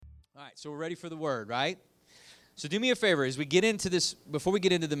All right, so we're ready for the word, right? So do me a favor, as we get into this, before we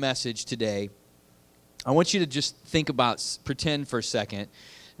get into the message today, I want you to just think about, pretend for a second,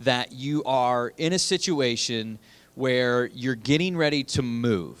 that you are in a situation where you're getting ready to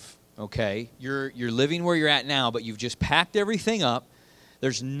move, okay? You're living where you're at now, but you've just packed everything up.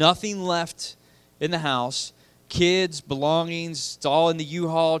 There's nothing left in the house. Kids, belongings, it's all in the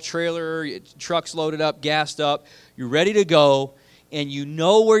U-Haul trailer, truck's loaded up, gassed up. You're ready to go, and you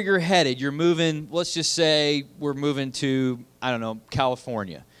know where you're headed. You're moving, let's just say we're moving to,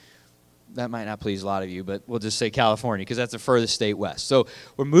 California. That might not please a lot of you, but we'll just say California because that's the furthest state west. So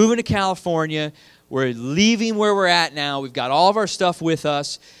we're moving to California. We're leaving where we're at now. We've got all of our stuff with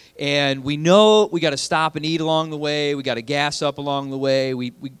us, and we know we got to stop and eat along the way. We got to gas up along the way.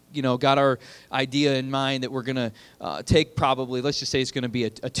 We got our idea in mind that we're going to take probably, let's just say it's going to be a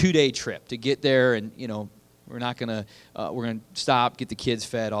 2-day trip to get there, and we're going to stop, get the kids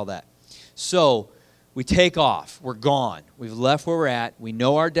fed, all that. So we take off. We're gone. We've left where we're at. We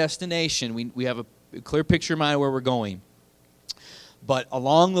know our destination. We have a clear picture in mind of where we're going. But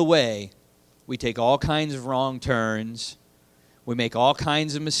along the way, we take all kinds of wrong turns. We make all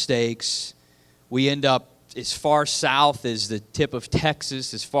kinds of mistakes. We end up as far south as the tip of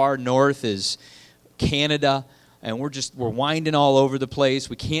Texas, as far north as Canada. And we're winding all over the place.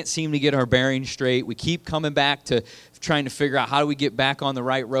 We can't seem to get our bearings straight. We keep coming back to trying to figure out how do we get back on the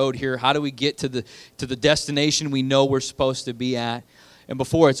right road here? How do we get to the destination we know we're supposed to be at? And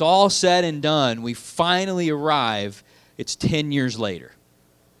before it's all said and done, we finally arrive. It's 10 years later.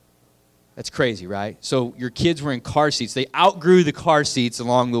 That's crazy, right? So your kids were in car seats. They outgrew the car seats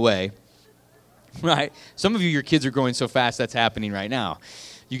along the way, right? Some of you, your kids are growing so fast that's happening right now.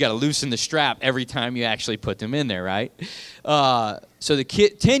 You got to loosen the strap every time you actually put them in there, right? So the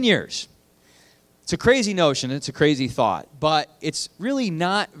kid, 10 years. It's a crazy notion. It's a crazy thought. But it's really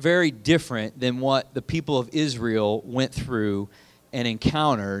not very different than what the people of Israel went through and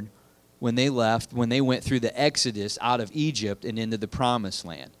encountered when they went through the Exodus out of Egypt and into the Promised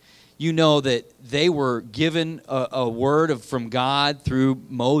Land. You know that they were given a word from God through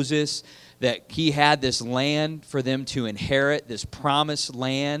Moses that he had this land for them to inherit, this promised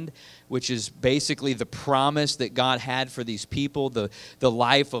land, which is basically the promise that God had for these people, the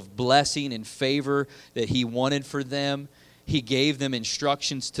life of blessing and favor that he wanted for them. He gave them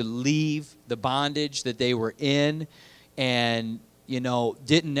instructions to leave the bondage that they were in and,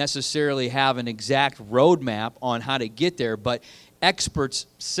 didn't necessarily have an exact roadmap on how to get there, but theologians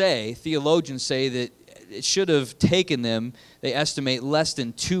say that it should have taken them, they estimate, less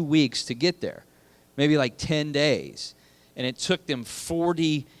than 2 weeks to get there, maybe like 10 days. And it took them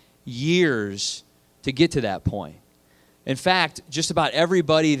 40 years to get to that point. In fact, just about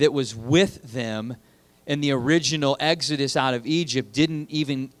everybody that was with them in the original Exodus out of Egypt didn't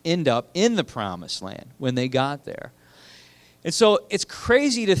even end up in the Promised Land when they got there. And so it's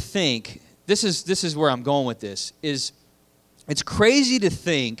crazy to think, this is where I'm going with this, is it's crazy to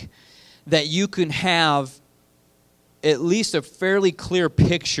think that you can have at least a fairly clear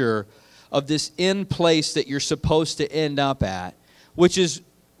picture of this end place that you're supposed to end up at, which is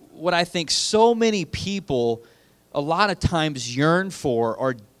what I think so many people a lot of times yearn for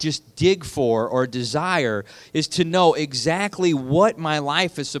or just dig for or desire, is to know exactly what my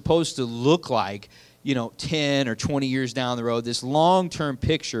life is supposed to look like 10 or 20 years down the road, this long-term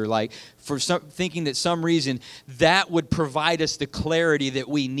picture, like thinking that some reason that would provide us the clarity that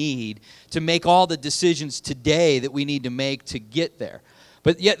we need to make all the decisions today that we need to make to get there.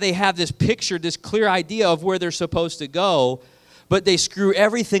 But yet they have this picture, this clear idea of where they're supposed to go, but they screw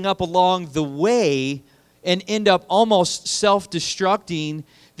everything up along the way and end up almost self-destructing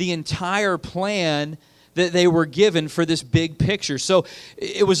the entire plan that they were given for this big picture. So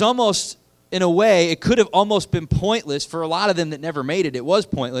it was almost, in a way, it could have almost been pointless for a lot of them that never made it. It was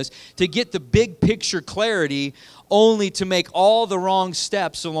pointless to get the big picture clarity only to make all the wrong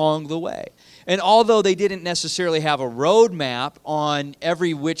steps along the way. And although they didn't necessarily have a roadmap on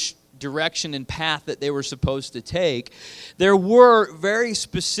every which direction and path that they were supposed to take, there were very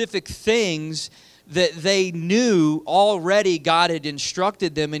specific things that they knew already God had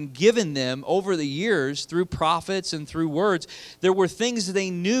instructed them and given them over the years through prophets and through words. There were things they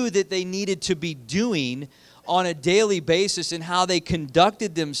knew that they needed to be doing on a daily basis in how they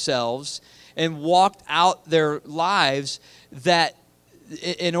conducted themselves and walked out their lives that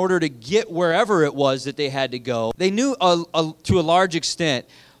in order to get wherever it was that they had to go. They knew to a large extent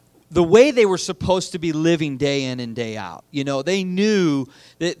the way they were supposed to be living day in and day out. You know, they knew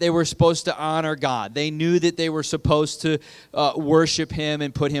that they were supposed to honor God. They knew that they were supposed to worship Him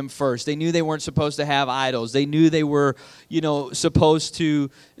and put Him first. They knew they weren't supposed to have idols. They knew they were, supposed to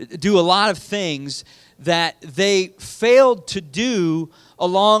do a lot of things that they failed to do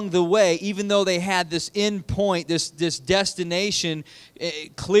along the way, even though they had this end point, this destination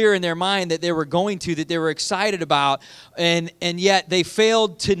clear in their mind that they were going to, that they were excited about, and yet they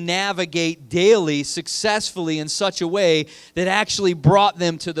failed to navigate daily successfully in such a way that actually brought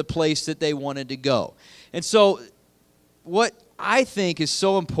them to the place that they wanted to go. And so what I think is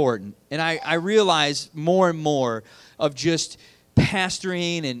so important, and I realize more and more of just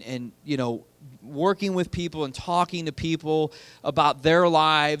pastoring and working with people and talking to people about their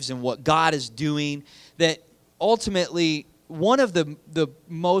lives and what God is doing, that ultimately one of the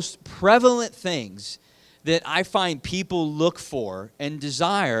most prevalent things that I find people look for and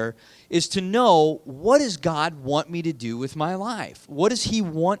desire is to know, what does God want me to do with my life? What does He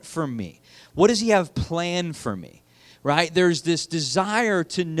want from me? What does He have planned for me? Right? There's this desire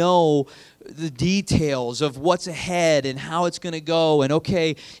to know the details of what's ahead and how it's going to go. And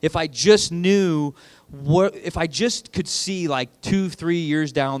okay, if I just knew, if I just could see like 2-3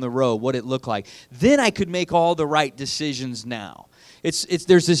 years down the road what it looked like, then I could make all the right decisions now.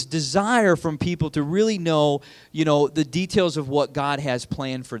 There's this desire from people to really know, the details of what God has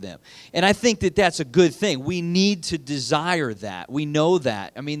planned for them. And I think that that's a good thing. We need to desire that. We know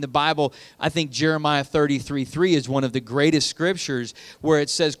that. I mean, the Bible, I think Jeremiah 33:3 is one of the greatest scriptures where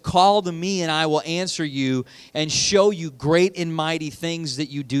it says, "Call to me and I will answer you and show you great and mighty things that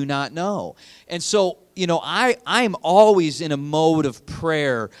you do not know." And so, I'm always in a mode of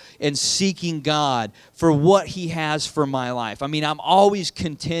prayer and seeking God for what He has for my life. I mean, I'm always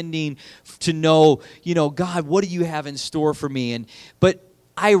contending to know, God, what do you have in store for me? But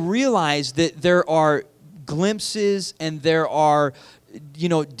I realize that there are glimpses and there are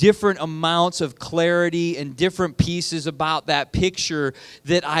different amounts of clarity and different pieces about that picture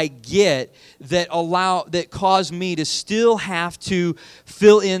that I get that cause me to still have to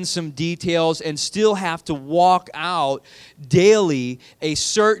fill in some details and still have to walk out daily a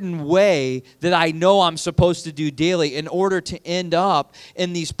certain way that I know I'm supposed to do daily in order to end up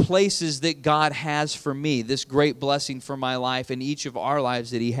in these places that God has for me, this great blessing for my life and each of our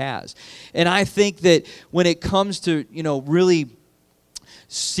lives that He has. And I think that when it comes to, really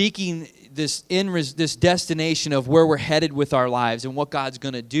seeking this destination of where we're headed with our lives and what God's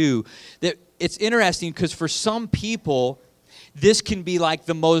going to do, that it's interesting because for some people, this can be like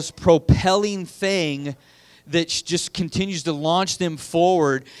the most propelling thing that just continues to launch them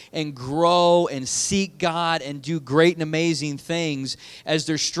forward and grow and seek God and do great and amazing things as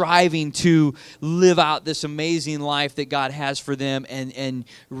they're striving to live out this amazing life that God has for them. And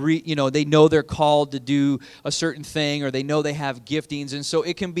they know they're called to do a certain thing, or they know they have giftings. And so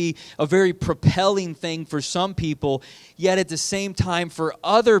it can be a very propelling thing for some people, yet at the same time for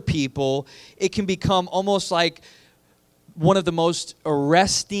other people, it can become almost like one of the most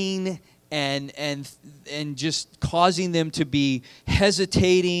arresting and just causing them to be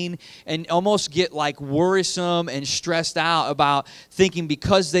hesitating and almost get like worrisome and stressed out about thinking,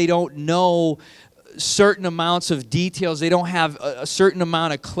 because they don't know certain amounts of details, they don't have a certain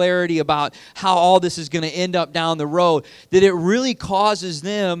amount of clarity about how all this is going to end up down the road, that it really causes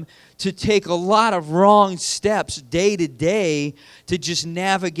them to take a lot of wrong steps day to day to just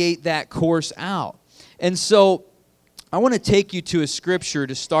navigate that course out. And so I want to take you to a scripture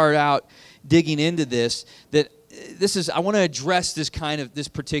to start out digging into this. I want to address this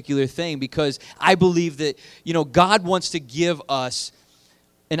particular thing, because I believe that, God wants to give us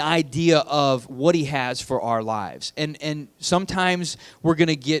an idea of what He has for our lives. And sometimes we're going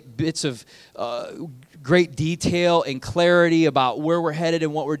to get bits of great detail and clarity about where we're headed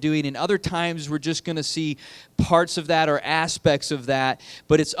and what we're doing. And other times we're just going to see parts of that or aspects of that.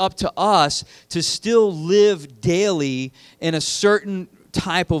 But it's up to us to still live daily in a certain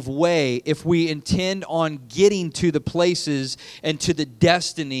type of way if we intend on getting to the places and to the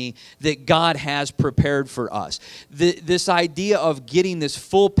destiny that God has prepared for us. This idea of getting this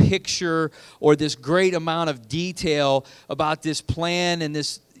full picture or this great amount of detail about this plan and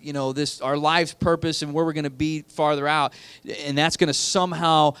this our life's purpose and where we're going to be farther out, and that's going to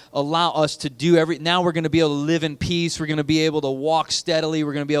somehow allow us to do now we're going to be able to live in peace, we're going to be able to walk steadily,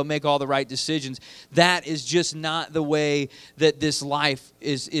 we're going to be able to make all the right decisions. That is just not the way that this life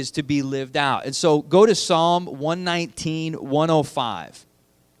is to be lived out. And so go to Psalm 119, 105.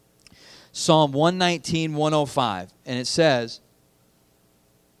 Psalm 119, 105, and it says,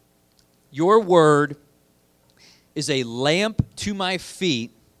 "Your word is a lamp to my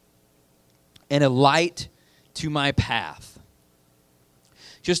feet and a light to my path.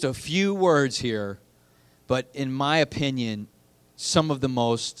 Just a few words here, but in my opinion, some of the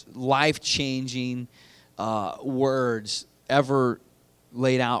most life-changing words ever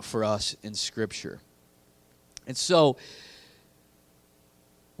laid out for us in Scripture. And so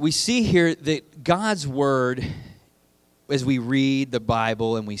we see here that God's Word, as we read the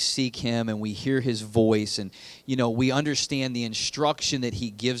Bible and we seek Him and we hear His voice and, we understand the instruction that He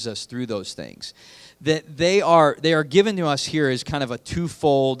gives us through those things, that they are given to us here as kind of a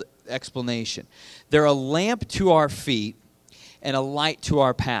twofold explanation. They're a lamp to our feet and a light to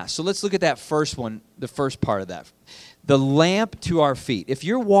our path. So let's look at that first one, the first part of that. The lamp to our feet. If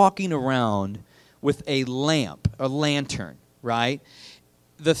you're walking around with a lamp, a lantern, right?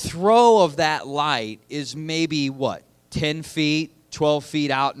 The throw of that light is maybe, 10 feet, 12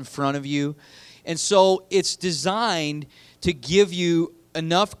 feet out in front of you. And so it's designed to give you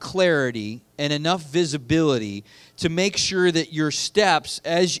enough clarity and enough visibility to make sure that your steps,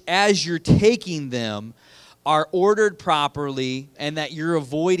 as you're taking them, are ordered properly and that you're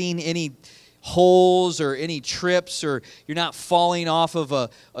avoiding any holes or any trips, or you're not falling off of a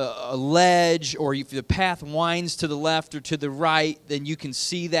ledge, or if the path winds to the left or to the right, then you can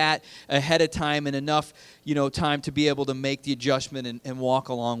see that ahead of time and enough time to be able to make the adjustment and walk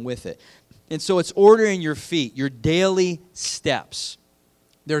along with it. And so it's ordering your feet, your daily steps.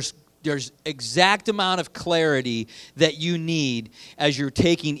 There's exact amount of clarity that you need as you're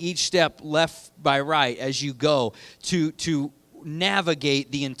taking each step left by right as you go to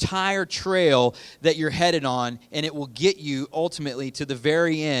navigate the entire trail that you're headed on, and it will get you ultimately to the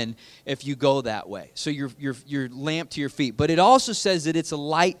very end if you go that way. So your lamp to your feet. But it also says that it's a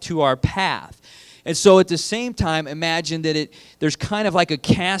light to our path. And so at the same time, imagine that there's kind of like a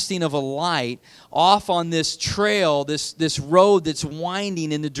casting of a light off on this trail, this road that's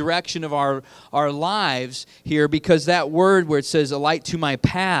winding in the direction of our lives here, because that word where it says a light to my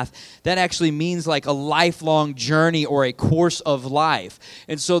path, that actually means like a lifelong journey or a course of life.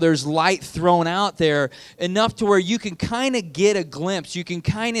 And so there's light thrown out there enough to where you can kind of get a glimpse. You can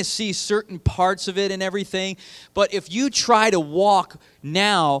kind of see certain parts of it and everything. But if you try to walk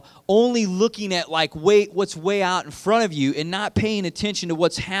now only looking at what's way out in front of you and not paying attention to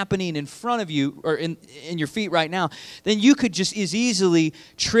what's happening in front of you or in your feet right now, then you could just as easily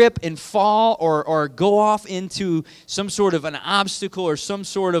trip and fall or go off into some sort of an obstacle or some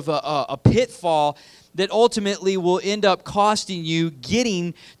sort of a pitfall that ultimately will end up costing you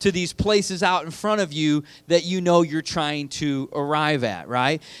getting to these places out in front of you that you're trying to arrive at,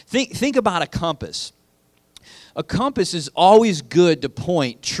 right? Think about a compass. A compass is always good to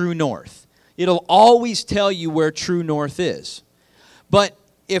point true north. It'll always tell you where true north is. But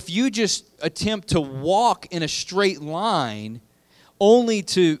if you just attempt to walk in a straight line only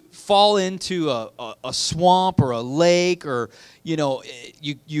to fall into a swamp or a lake, or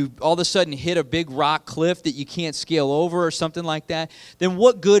you all of a sudden hit a big rock cliff that you can't scale over or something like that, then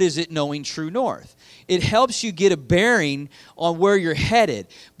what good is it knowing true north? It helps you get a bearing on where you're headed,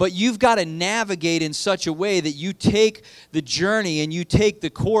 but you've got to navigate in such a way that you take the journey and you take the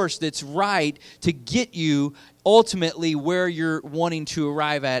course that's right to get you ultimately where you're wanting to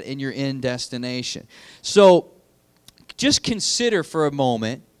arrive at in your end destination. So just consider for a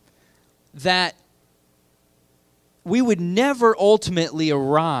moment that we would never ultimately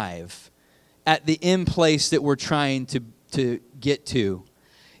arrive at the end place that we're trying to get to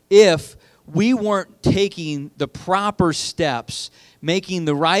if we weren't taking the proper steps, making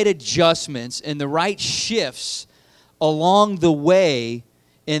the right adjustments and the right shifts along the way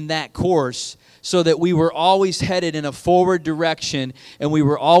in that course, so that we were always headed in a forward direction and we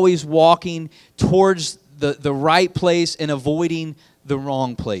were always walking towards the right place and avoiding the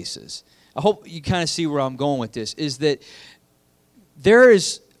wrong places. I hope you kind of see where I'm going with this, is that there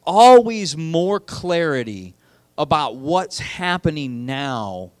is always more clarity about what's happening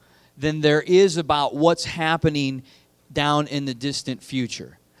now than there is about what's happening down in the distant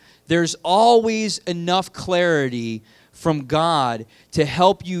future. There's always enough clarity from God to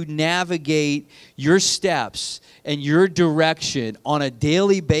help you navigate your steps and your direction on a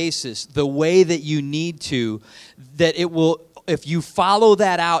daily basis the way that you need to, that it will, if you follow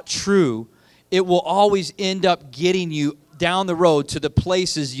that out true, it will always end up getting you down the road to the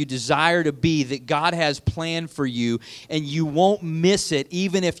places you desire to be that God has planned for you, and you won't miss it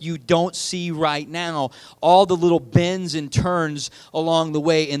even if you don't see right now all the little bends and turns along the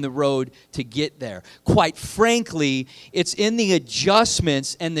way in the road to get there. Quite frankly, it's in the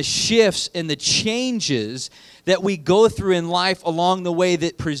adjustments and the shifts and the changes that we go through in life along the way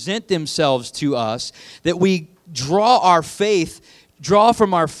that present themselves to us that we draw our faith draw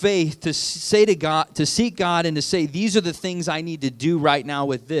from our faith to say to God, to seek God and to say, these are the things I need to do right now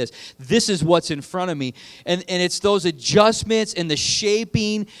with this. This is what's in front of me. And it's those adjustments and the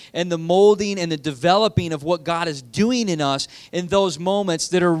shaping and the molding and the developing of what God is doing in us in those moments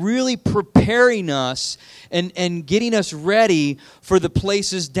that are really preparing us and getting us ready for the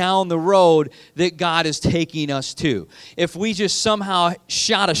places down the road that God is taking us to. If we just somehow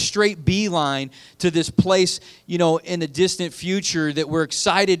shot a straight beeline to this place, in the distant future that we're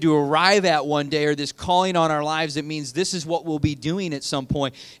excited to arrive at one day, or this calling on our lives that means this is what we'll be doing at some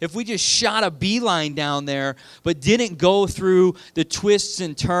point, if we just shot a beeline down there but didn't go through the twists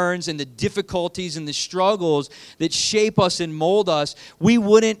and turns and the difficulties and the struggles that shape us and mold us, we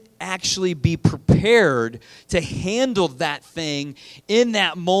wouldn't actually be prepared to handle that thing in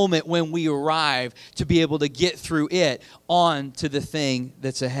that moment when we arrive, to be able to get through it on to the thing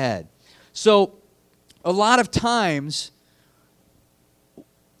that's ahead. So a lot of times,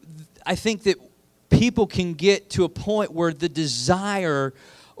 I think that people can get to a point where the desire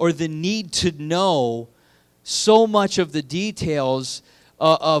or the need to know so much of the details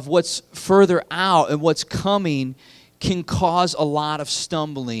of what's further out and what's coming can cause a lot of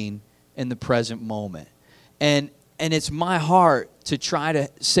stumbling in the present moment. And it's my heart to try to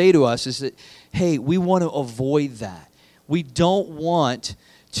say to us is that, hey, we want to avoid that. We don't want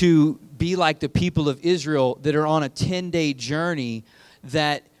to be like the people of Israel that are on a 10-day journey,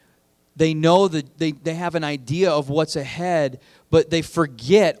 that they know that they have an idea of what's ahead, but they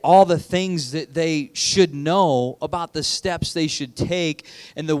forget all the things that they should know about the steps they should take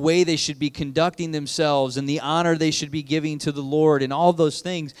and the way they should be conducting themselves and the honor they should be giving to the Lord and all those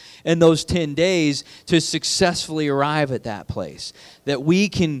things in those 10 days to successfully arrive at that place. That we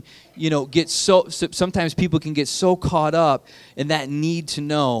can, get sometimes people can get so caught up in that need to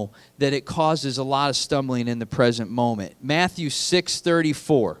know that it causes a lot of stumbling in the present moment. Matthew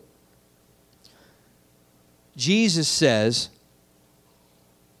 6:34. Jesus says,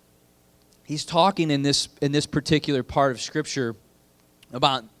 he's talking in this particular part of Scripture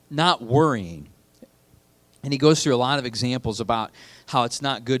about not worrying. And he goes through a lot of examples about how it's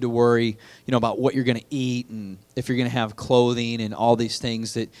not good to worry, about what you're going to eat and if you're going to have clothing and all these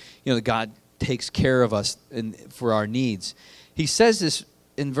things that, that God takes care of us for our needs. He says this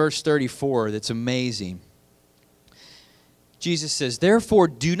in verse 34 that's amazing. Jesus says, "Therefore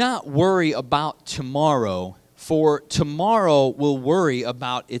do not worry about tomorrow, for tomorrow will worry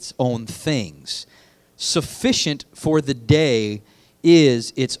about its own things. Sufficient for the day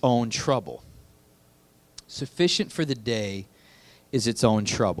is its own trouble." Sufficient for the day is its own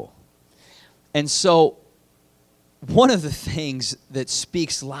trouble. And so one of the things that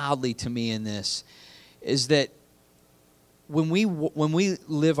speaks loudly to me in this is that when we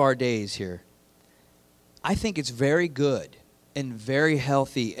live our days here, I think it's very good and very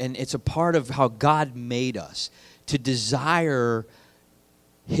healthy, and it's a part of how God made us to desire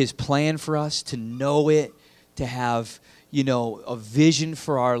His plan for us, to know it, to have, a vision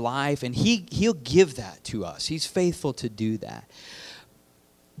for our life, and He'll give that to us. He's faithful to do that.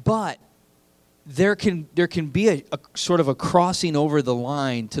 But there can be a sort of a crossing over the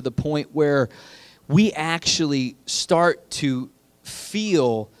line to the point where we actually start to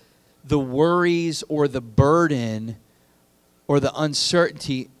feel the worries or the burden or the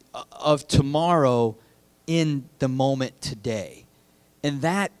uncertainty of tomorrow in the moment today. And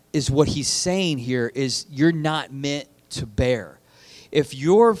that is what he's saying here, is you're not meant to bear. If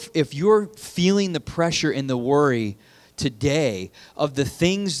you're feeling the pressure and the worry today of the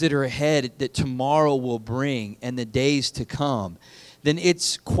things that are ahead that tomorrow will bring and the days to come, then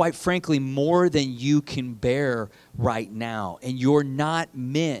it's quite frankly more than you can bear right now. And you're not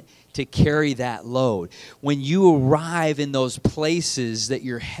meant to carry that load. When you arrive in those places that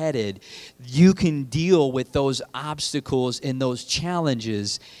you're headed, you can deal with those obstacles and those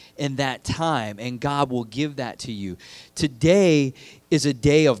challenges in that time, and God will give that to you. Today is a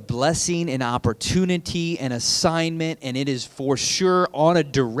day of blessing and opportunity and assignment, and it is for sure on a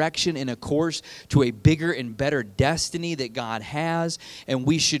direction and a course to a bigger and better destiny that God has, and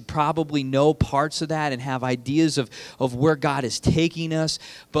we should probably know parts of that and have ideas of where God is taking us.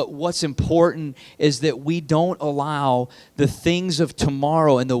 But what's important is that we don't allow the things of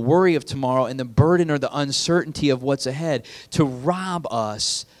tomorrow and the worry of tomorrow and the burden or the uncertainty of what's ahead to rob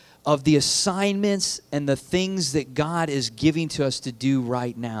us of the assignments and the things that God is giving to us to do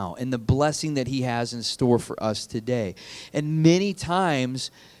right now and the blessing that He has in store for us today. And many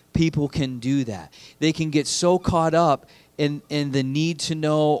times people can do that. They can get so caught up in the need to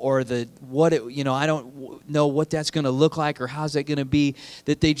know or the what it, I don't know what that's going to look like or how's that going to be,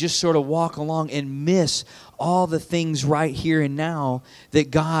 that they just sort of walk along and miss all the things right here and now that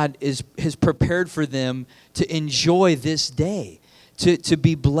God has prepared for them to enjoy this day, to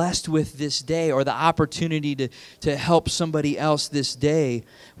be blessed with this day, or the opportunity to help somebody else this day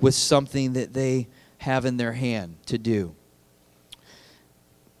with something that they have in their hand to do.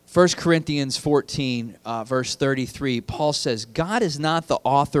 1 Corinthians 14, verse 33, Paul says, God is not the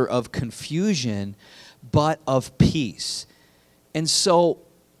author of confusion, but of peace. And so,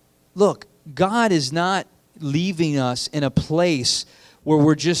 look, God is not leaving us in a place where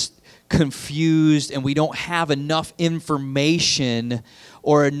we're just confused and we don't have enough information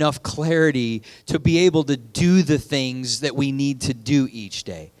or enough clarity to be able to do the things that we need to do each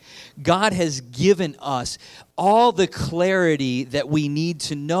day. God has given us all the clarity that we need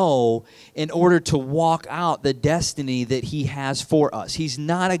to know in order to walk out the destiny that He has for us. He's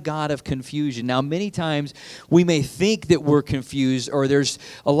not a God of confusion. Now, many times we may think that we're confused or there's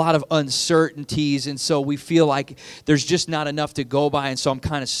a lot of uncertainties, and so we feel like there's just not enough to go by, and so I'm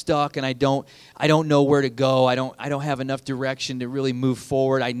kind of stuck and I don't know where to go. I don't have enough direction to really move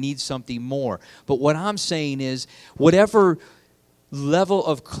forward. I need something more. But what I'm saying is, whatever level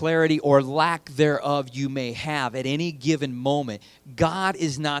of clarity or lack thereof you may have at any given moment, God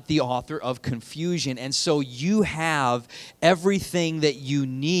is not the author of confusion. And so you have everything that you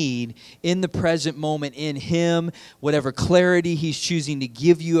need in the present moment in Him, whatever clarity He's choosing to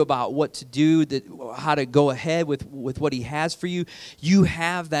give you about what to do, how to go ahead with what He has for you. You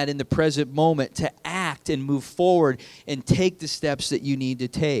have that in the present moment to act and move forward and take the steps that you need to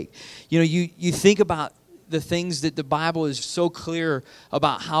take. You think about the things that the Bible is so clear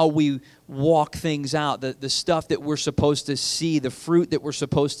about how we walk things out, the stuff that we're supposed to see, the fruit that we're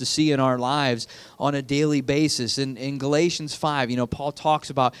supposed to see in our lives on a daily basis. In Galatians 5, Paul talks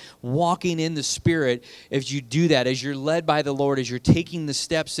about walking in the Spirit. As you do that, as you're led by the Lord, as you're taking the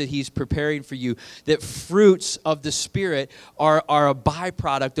steps that He's preparing for you, that fruits of the Spirit are a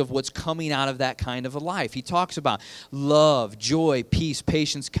byproduct of what's coming out of that kind of a life. He talks about love, joy, peace,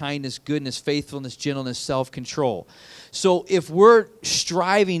 patience, kindness, goodness, faithfulness, gentleness, self-control. So if we're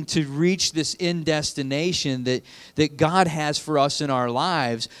striving to reach this end destination that God has for us in our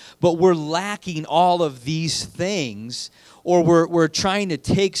lives, but we're lacking all of these things, or we're trying to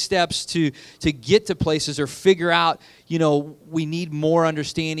take steps to get to places or figure out, we need more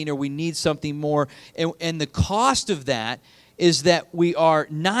understanding or we need something more, and the cost of that is that we are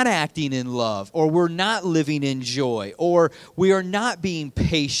not acting in love, or we're not living in joy, or we are not being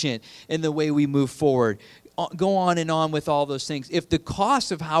patient in the way we move forward. Go on and on with all those things. If the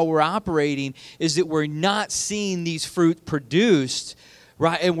cost of how we're operating is that we're not seeing these fruit produced,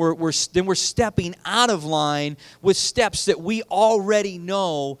 right, and we're stepping out of line with steps that we already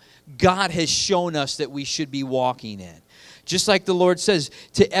know God has shown us that we should be walking in. Just like the Lord says,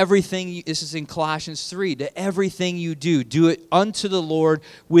 to everything, this is in Colossians 3, to everything you do it unto the Lord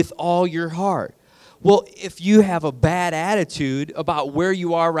with all your heart. Well, if you have a bad attitude about where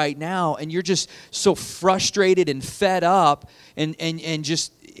you are right now and you're just so frustrated and fed up and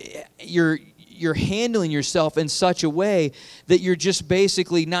just you're handling yourself in such a way that you're just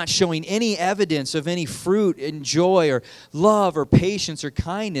basically not showing any evidence of any fruit and joy or love or patience or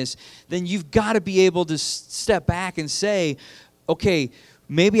kindness, then you've got to be able to step back and say, okay,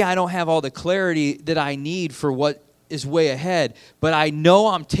 maybe I don't have all the clarity that I need for what is way ahead, but I know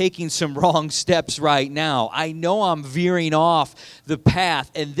I'm taking some wrong steps right now. I know I'm veering off the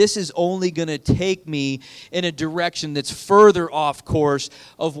path, and this is only going to take me in a direction that's further off course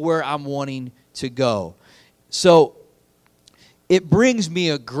of where I'm wanting to go. So it brings me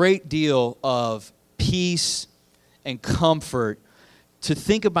a great deal of peace and comfort to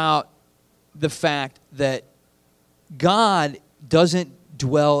think about the fact that God doesn't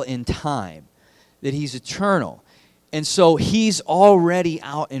dwell in time, that He's eternal. And so He's already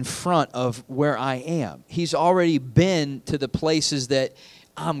out in front of where I am. He's already been to the places that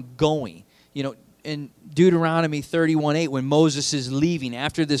I'm going. In Deuteronomy 31:8, when Moses is leaving,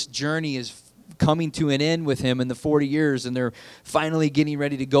 after this journey is coming to an end with him in the 40 years, and they're finally getting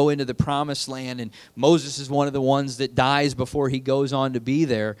ready to go into the promised land, and Moses is one of the ones that dies before he goes on to be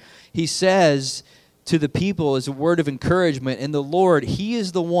there. He says to the people as a word of encouragement, "In the Lord, He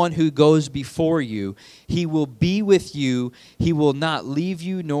is the one who goes before you. He will be with you. He will not leave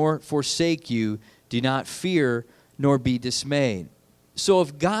you nor forsake you. Do not fear nor be dismayed." So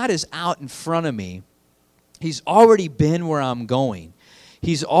if God is out in front of me, He's already been where I'm going.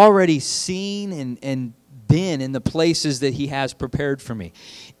 He's already seen and been in the places that he has prepared for me.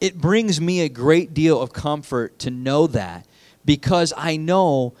 It brings me a great deal of comfort to know that, because I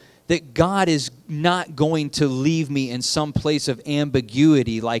know that God is not going to leave me in some place of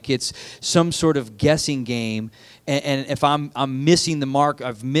ambiguity, like it's some sort of guessing game. And if I'm missing the mark,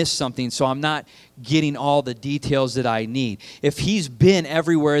 I've missed something, so I'm not getting all the details that I need. If he's been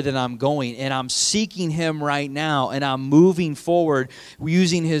everywhere that I'm going, and I'm seeking him right now, and I'm moving forward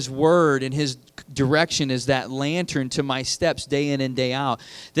using his word and his direction as that lantern to my steps day in and day out,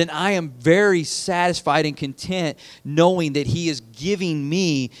 then I am very satisfied and content knowing that he is giving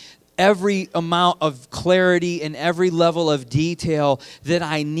me every amount of clarity and every level of detail that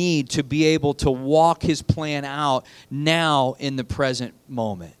I need to be able to walk his plan out now in the present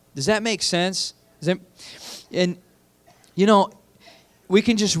moment. Does that make sense? And, you know, we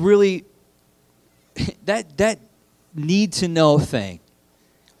can just really, that need to know thing,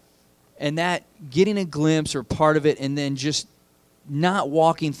 and that getting a glimpse or part of it, and then just not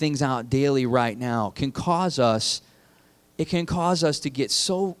walking things out daily right now can cause us to get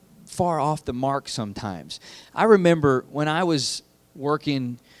so far off the mark sometimes. I remember when I was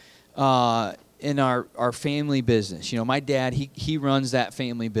working in our family business. You know, my dad, he runs that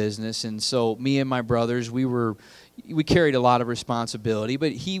family business, and so me and my brothers, we carried a lot of responsibility,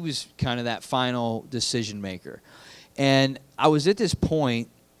 but he was kind of that final decision maker. And I was at this point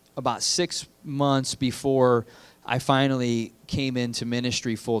about 6 months before I finally came into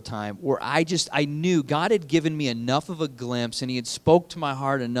ministry full-time, where I knew God had given me enough of a glimpse, and he had spoke to my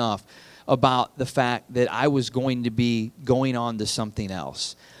heart enough about the fact that I was going to be going on to something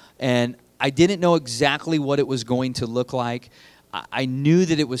else. And I didn't know exactly what it was going to look like. I knew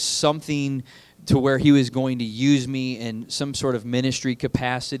that it was something to where he was going to use me in some sort of ministry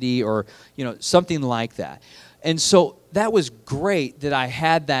capacity, or, you know, something like that. And so that was great that I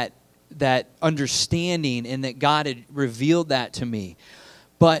had that understanding and that God had revealed that to me.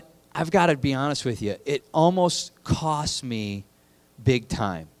 But I've got to be honest with you, it almost cost me big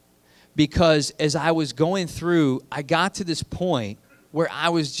time. Because as I was going through, I got to this point where I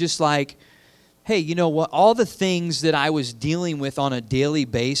was just like, hey, you know what? All the things that I was dealing with on a daily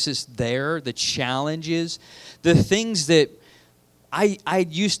basis there, the challenges, the things that I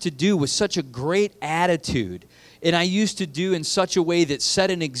used to do with such a great attitude, and I used to do in such a way that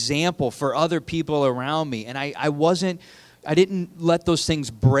set an example for other people around me. And I didn't let those things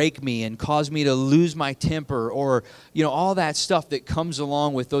break me and cause me to lose my temper, or, you know, all that stuff that comes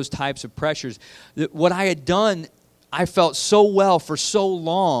along with those types of pressures. What I had done, I felt so well for so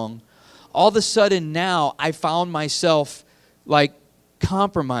long, all of a sudden now I found myself like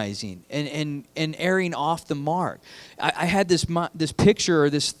compromising and erring off the mark. I had this picture or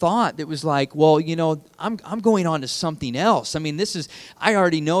this thought that was like, well, you know, I'm going on to something else. I mean, I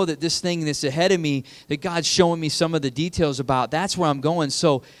already know that this thing that's ahead of me, that God's showing me some of the details about, that's where I'm going.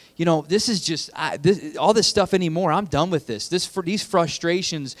 So, you know, this is just, all this stuff anymore, I'm done with this. These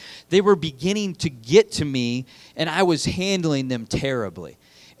frustrations, they were beginning to get to me, and I was handling them terribly.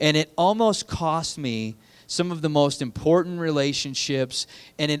 And it almost cost me some of the most important relationships,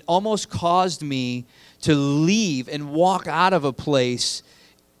 and it almost caused me to leave and walk out of a place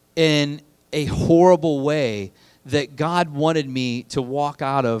in a horrible way that God wanted me to walk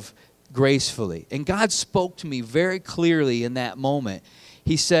out of gracefully. And God spoke to me very clearly in that moment.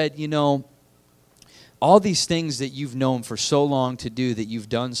 He said, you know, all these things that you've known for so long to do, that you've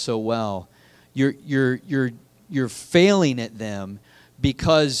done so well, you're failing at them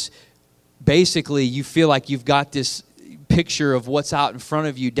because basically you feel like you've got this picture of what's out in front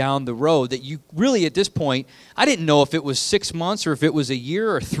of you down the road that you really, at this point, I didn't know if it was 6 months or if it was a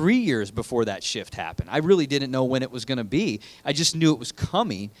year or 3 years before that shift happened. I really didn't know when it was going to be. I just knew it was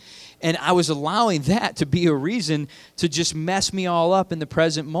coming. And I was allowing that to be a reason to just mess me all up in the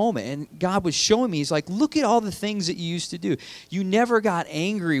present moment. And God was showing me, he's like, look at all the things that you used to do. You never got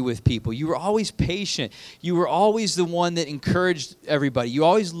angry with people. You were always patient. You were always the one that encouraged everybody. You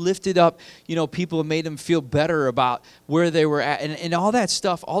always lifted up, you know, people and made them feel better about where they were at. And all that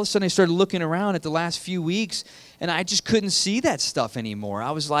stuff, all of a sudden I started looking around at the last few weeks, and I just couldn't see that stuff anymore.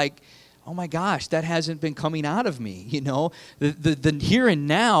 I was like, oh my gosh, that hasn't been coming out of me, you know. The here and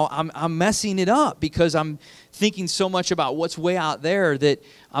now, I'm messing it up because I'm thinking so much about what's way out there that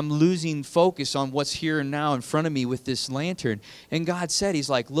I'm losing focus on what's here and now in front of me with this lantern. And God said, he's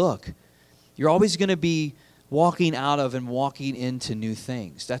like, look, you're always going to be walking out of and walking into new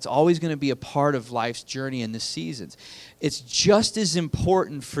things. That's always going to be a part of life's journey in the seasons. It's just as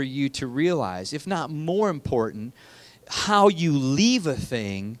important for you to realize, if not more important, how you leave a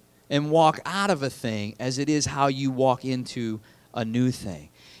thing and walk out of a thing as it is how you walk into a new thing.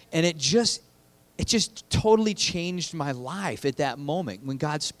 And it it just totally changed my life at that moment when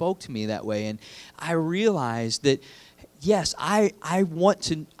God spoke to me that way. And I realized that, yes, I want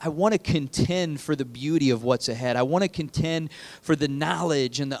to contend for the beauty of what's ahead. I want to contend for the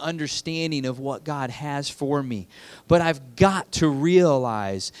knowledge and the understanding of what God has for me. But I've got to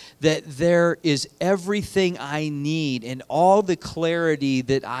realize that there is everything I need and all the clarity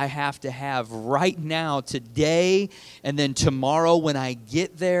that I have to have right now, today, and then tomorrow when I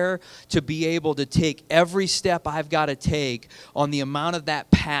get there, to be able to take every step I've got to take on the amount of that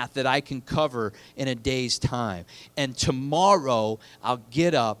path that I can cover in a day's time. And tomorrow, I'll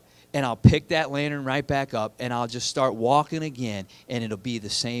get up and I'll pick that lantern right back up and I'll just start walking again, and it'll be the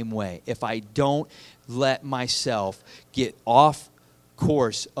same way. If I don't let myself get off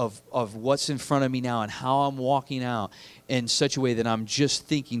course of what's in front of me now and how I'm walking out in such a way that I'm just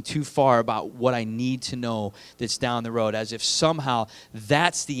thinking too far about what I need to know that's down the road, as if somehow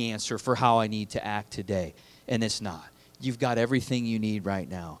that's the answer for how I need to act today. And it's not. You've got everything you need right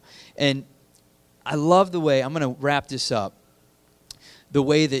now. And I love the way, I'm going to wrap this up, the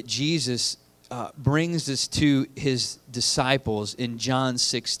way that Jesus brings this to his disciples in John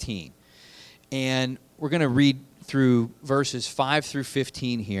 16. And we're going to read through verses 5 through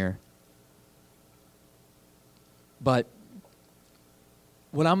 15 here. But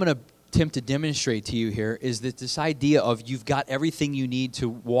what I'm going to attempt to demonstrate to you here is that this idea of you've got everything you need to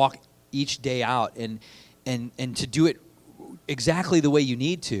walk each day out and to do it exactly the way you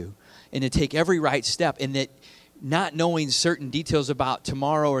need to, and to take every right step, and that not knowing certain details about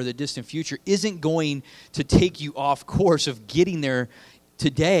tomorrow or the distant future isn't going to take you off course of getting there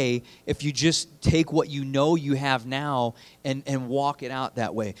today if you just take what you know you have now and walk it out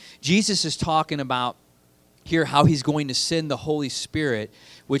that way. Jesus is talking about here how he's going to send the Holy Spirit,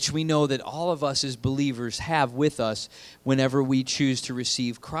 which we know that all of us as believers have with us whenever we choose to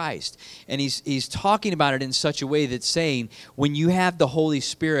receive Christ. And he's talking about it in such a way that's saying, when you have the Holy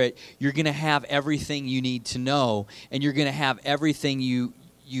Spirit, you're going to have everything you need to know, and you're going to have everything you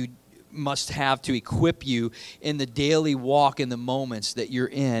must have to equip you in the daily walk in the moments that you're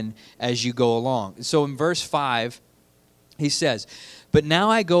in as you go along. So in verse 5, he says, "But now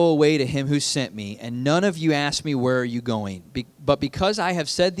I go away to him who sent me, and none of you ask me, where are you going? But because I have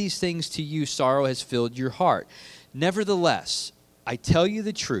said these things to you, sorrow has filled your heart. Nevertheless, I tell you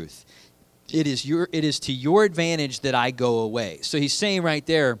the truth. It is to your advantage that I go away." So he's saying right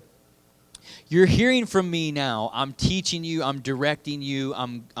there, you're hearing from me now. I'm teaching you, I'm directing you,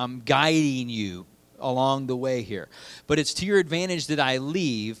 I'm guiding you along the way here. But it's to your advantage that I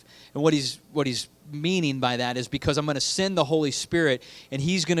leave. And what he's meaning by that is because I'm going to send the Holy Spirit, and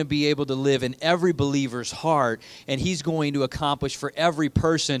he's going to be able to live in every believer's heart, and he's going to accomplish for every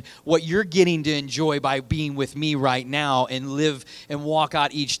person what you're getting to enjoy by being with me right now and live and walk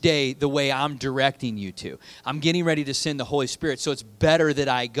out each day the way I'm directing you to. I'm getting ready to send the Holy Spirit, so it's better that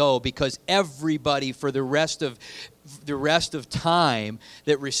I go, because everybody for the rest of time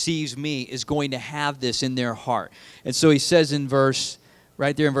that receives me is going to have this in their heart. And so he says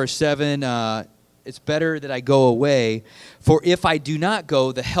right there in verse 7, it's better that I go away, for if I do not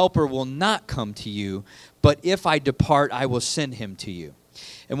go, the Helper will not come to you, but if I depart, I will send him to you.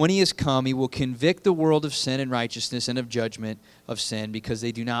 And when he has come, he will convict the world of sin and righteousness and of judgment of sin, because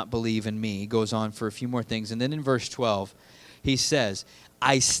they do not believe in me. He goes on for a few more things. And then in verse 12, he says,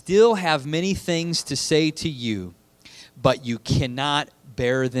 "I still have many things to say to you, but you cannot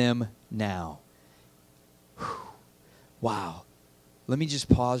bear them now." Whew. Wow. Let me just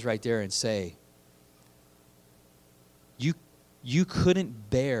pause right there and say, you couldn't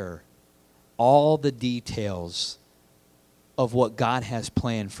bear all the details of what God has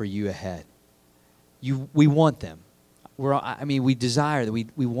planned for you ahead. We want them. We desire that.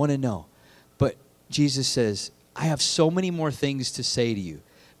 We want to know. But Jesus says, I have so many more things to say to you,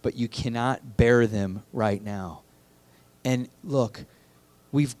 but you cannot bear them right now. And look,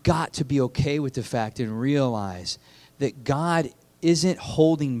 we've got to be okay with the fact and realize that God isn't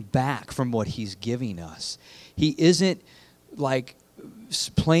holding back from what he's giving us. He isn't like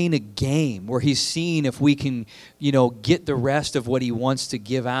playing a game where he's seeing if we can, get the rest of what he wants to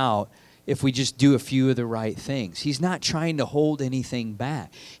give out if we just do a few of the right things. He's not trying to hold anything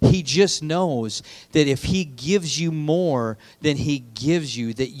back. He just knows that if he gives you more than he gives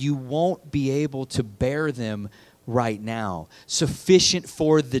you, that you won't be able to bear them right now. Sufficient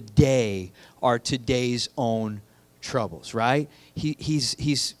for the day are today's own troubles, right?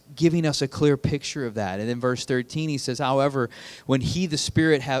 He's giving us a clear picture of that. And in verse 13, he says, "However, when he, the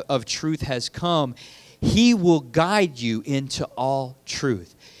Spirit of truth, has come, he will guide you into all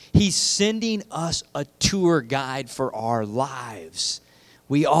truth." He's sending us a tour guide for our lives.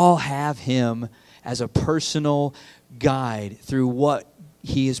 We all have him as a personal guide through what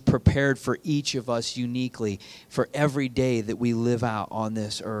He has prepared for each of us uniquely for every day that we live out on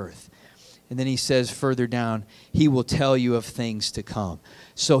this earth. And then He says further down, He will tell you of things to come.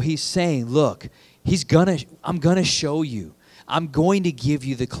 So He's saying, look, I'm going to show you. I'm going to give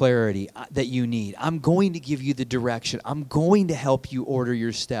you the clarity that you need. I'm going to give you the direction. I'm going to help you order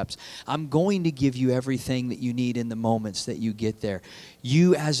your steps. I'm going to give you everything that you need in the moments that you get there.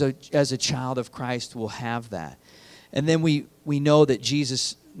 You as a child of Christ will have that. And then we know that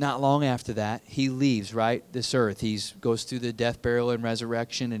Jesus, not long after that, He leaves, right, this earth. He goes through the death, burial, and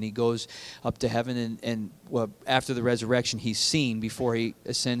resurrection, and He goes up to heaven. And after the resurrection, He's seen before He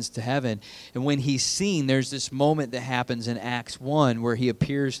ascends to heaven. And when He's seen, there's this moment that happens in Acts 1 where He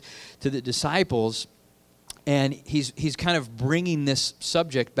appears to the disciples, and He's kind of bringing this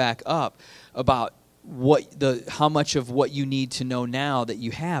subject back up about how much of what you need to know now that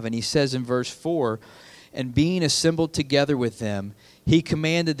you have. And He says in verse 4, and being assembled together with them, He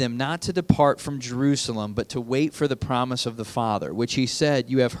commanded them not to depart from Jerusalem, but to wait for the promise of the Father, which He said,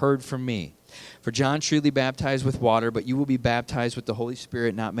 you have heard from me. For John truly baptized with water, but you will be baptized with the Holy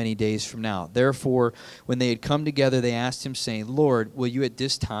Spirit not many days from now. Therefore, when they had come together, they asked Him, saying, Lord, will you at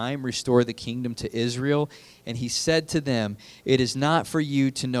this time restore the kingdom to Israel? And He said to them, it is not for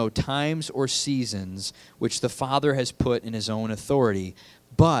you to know times or seasons which the Father has put in His own authority,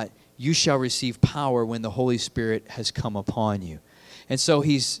 but you shall receive power when the Holy Spirit has come upon you. And so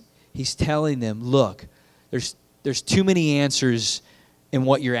he's telling them, look, there's too many answers in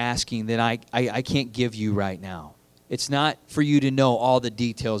what you're asking that I can't give you right now. It's not for you to know all the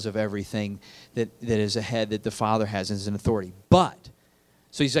details of everything that is ahead that the Father has as an authority. But,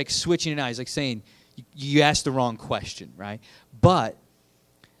 so He's like switching it out. He's like saying, you asked the wrong question, right? But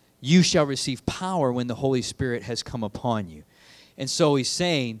you shall receive power when the Holy Spirit has come upon you. And so He's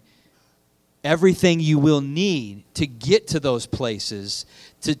saying, everything you will need to get to those places,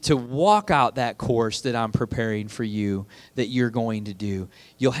 to walk out that course that I'm preparing for you, that you're going to do,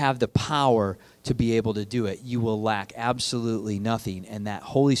 you'll have the power to be able to do it. You will lack absolutely nothing. And that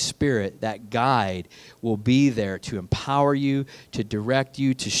Holy Spirit, that guide, will be there to empower you, to direct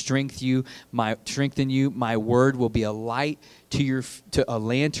you, to strengthen you. My word will be a light to a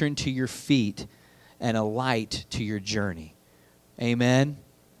lantern to your feet and a light to your journey. Amen.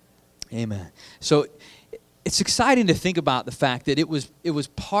 Amen. So it's exciting to think about the fact that it was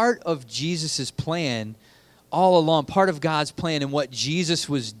part of Jesus' plan all along, part of God's plan and what Jesus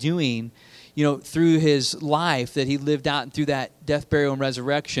was doing, through His life that He lived out and through that death, burial, and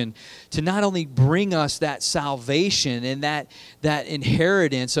resurrection, to not only bring us that salvation and that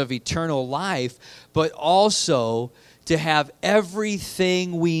inheritance of eternal life, but also to have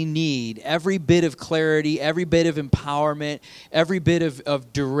everything we need, every bit of clarity, every bit of empowerment, every bit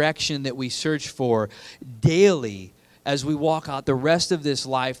of direction that we search for daily as we walk out the rest of this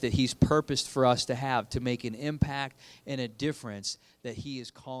life that He's purposed for us to have, to make an impact and a difference that He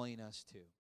is calling us to.